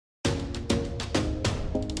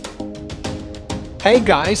Hey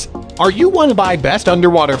guys, are you want to buy best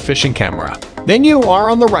underwater fishing camera? Then you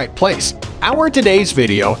are on the right place. Our today's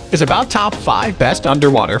video is about top 5 best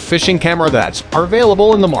underwater fishing camera that are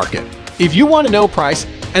available in the market. If you want to know price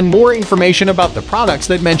and more information about the products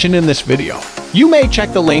that mentioned in this video, you may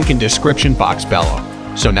check the link in description box below.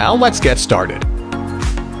 So now let's get started.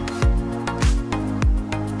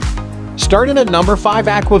 Starting at number 5,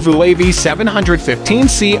 AquaView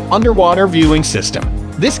AV715C Underwater Viewing System.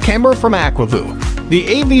 This camera from AquaView. The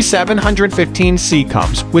AV715C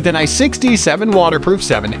comes with an I67 waterproof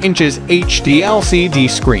 7 inches HD LCD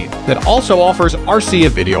screen that also offers RCA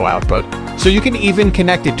video output, so you can even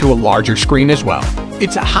connect it to a larger screen as well.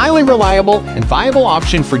 It's a highly reliable and viable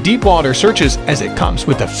option for deep water searches as it comes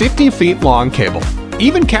with a 50 feet long cable.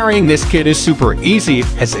 Even carrying this kit is super easy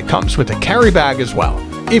as it comes with a carry bag as well.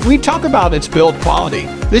 If we talk about its build quality,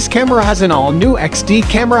 this camera has an all-new XD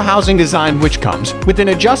camera housing design which comes with an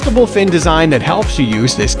adjustable fin design that helps you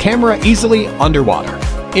use this camera easily underwater.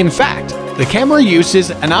 In fact, the camera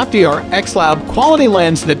uses an Opti-R X-Lab quality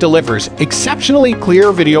lens that delivers exceptionally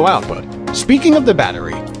clear video output. Speaking of the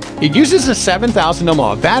battery, it uses a 7000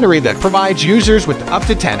 mAh battery that provides users with up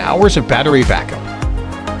to 10 hours of battery backup.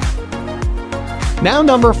 Now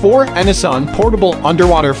number 4, EUnderwater Portable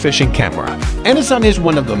Underwater Fishing Camera. EUnderwater is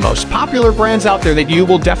one of the most popular brands out there that you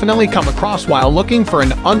will definitely come across while looking for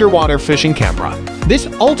an underwater fishing camera. This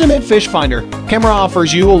ultimate fish finder camera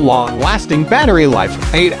offers you a long-lasting battery life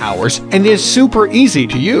of 8 hours and is super easy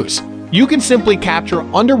to use. You can simply capture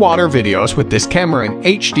underwater videos with this camera in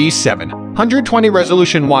HD 720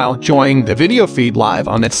 resolution while enjoying the video feed live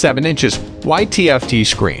on its 7 inches wide TFT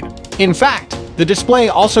screen. In fact, the display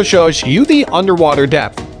also shows you the underwater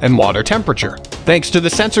depth and water temperature, thanks to the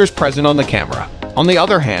sensors present on the camera. On the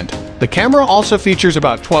other hand, the camera also features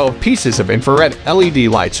about 12 pieces of infrared LED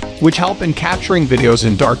lights, which help in capturing videos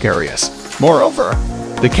in dark areas. Moreover,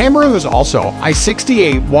 the camera is also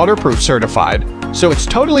I68 waterproof certified, so it's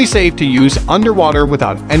totally safe to use underwater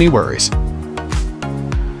without any worries.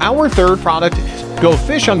 Our third product is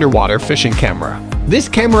GoFish Underwater Fishing Camera. This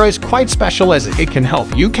camera is quite special as it can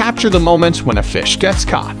help you capture the moments when a fish gets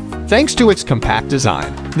caught. Thanks to its compact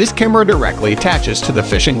design, this camera directly attaches to the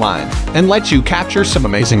fishing line and lets you capture some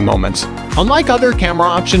amazing moments. Unlike other camera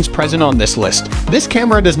options present on this list, this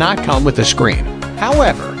camera does not come with a screen.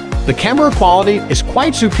 However, the camera quality is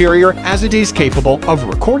quite superior as it is capable of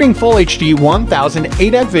recording full HD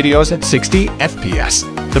 1080p videos at 60 FPS.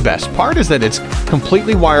 The best part is that it's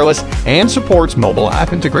completely wireless and supports mobile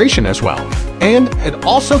app integration as well. And it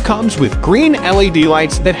also comes with green LED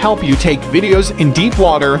lights that help you take videos in deep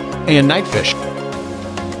water and night fishing.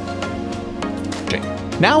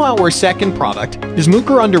 Now our second product is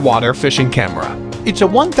Mooker Underwater Fishing Camera. It's a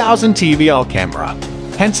 1000 TVL camera.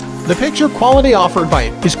 Hence, the picture quality offered by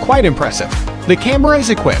it is quite impressive. The camera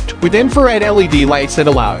is equipped with infrared LED lights that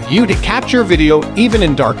allow you to capture video even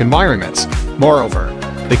in dark environments. Moreover,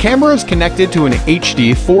 the camera is connected to an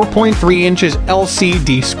HD 4.3 inches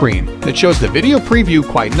LCD screen that shows the video preview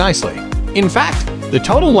quite nicely. In fact, the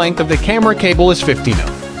total length of the camera cable is 50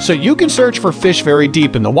 mm, so you can search for fish very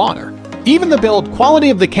deep in the water. Even the build quality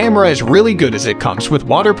of the camera is really good as it comes with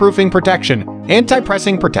waterproofing protection,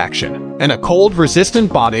 anti-pressing protection, and a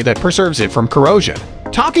cold-resistant body that preserves it from corrosion.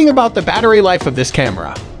 Talking about the battery life of this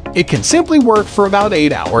camera, it can simply work for about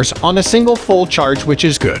 8 hours on a single full charge, which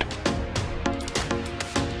is good.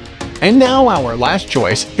 And now our last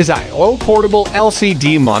choice is EUnderwater Portable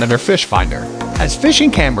LCD Monitor Fish Finder. As fishing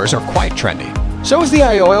cameras are quite trendy, so is the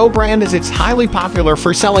EUnderwater brand, as it's highly popular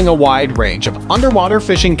for selling a wide range of underwater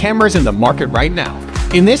fishing cameras in the market right now.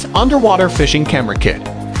 In this underwater fishing camera kit,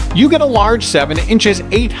 you get a large 7 inches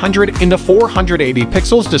 800 into 480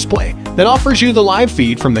 pixels display that offers you the live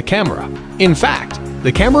feed from the camera. In fact,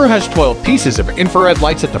 the camera has 12 pieces of infrared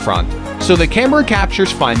lights at the front, so the camera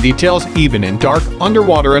captures fine details even in dark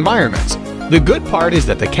underwater environments. The good part is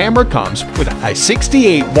that the camera comes with a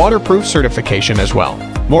I68 waterproof certification as well.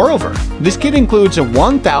 Moreover, this kit includes a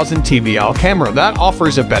 1000 TVL camera that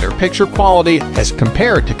offers a better picture quality as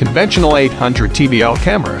compared to conventional 800 TVL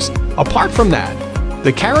cameras. Apart from that,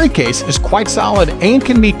 the carry case is quite solid and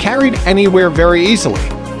can be carried anywhere very easily.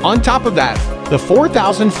 On top of that, the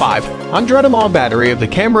 4500 mAh battery of the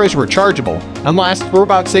camera is rechargeable and lasts for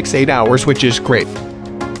about 6-8 hours, which is great.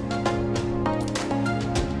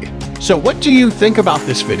 So what do you think about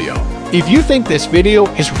this video? If you think this video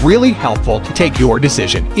is really helpful to take your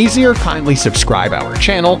decision easier, kindly subscribe our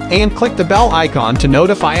channel and click the bell icon to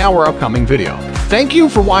notify our upcoming video. Thank you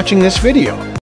for watching this video.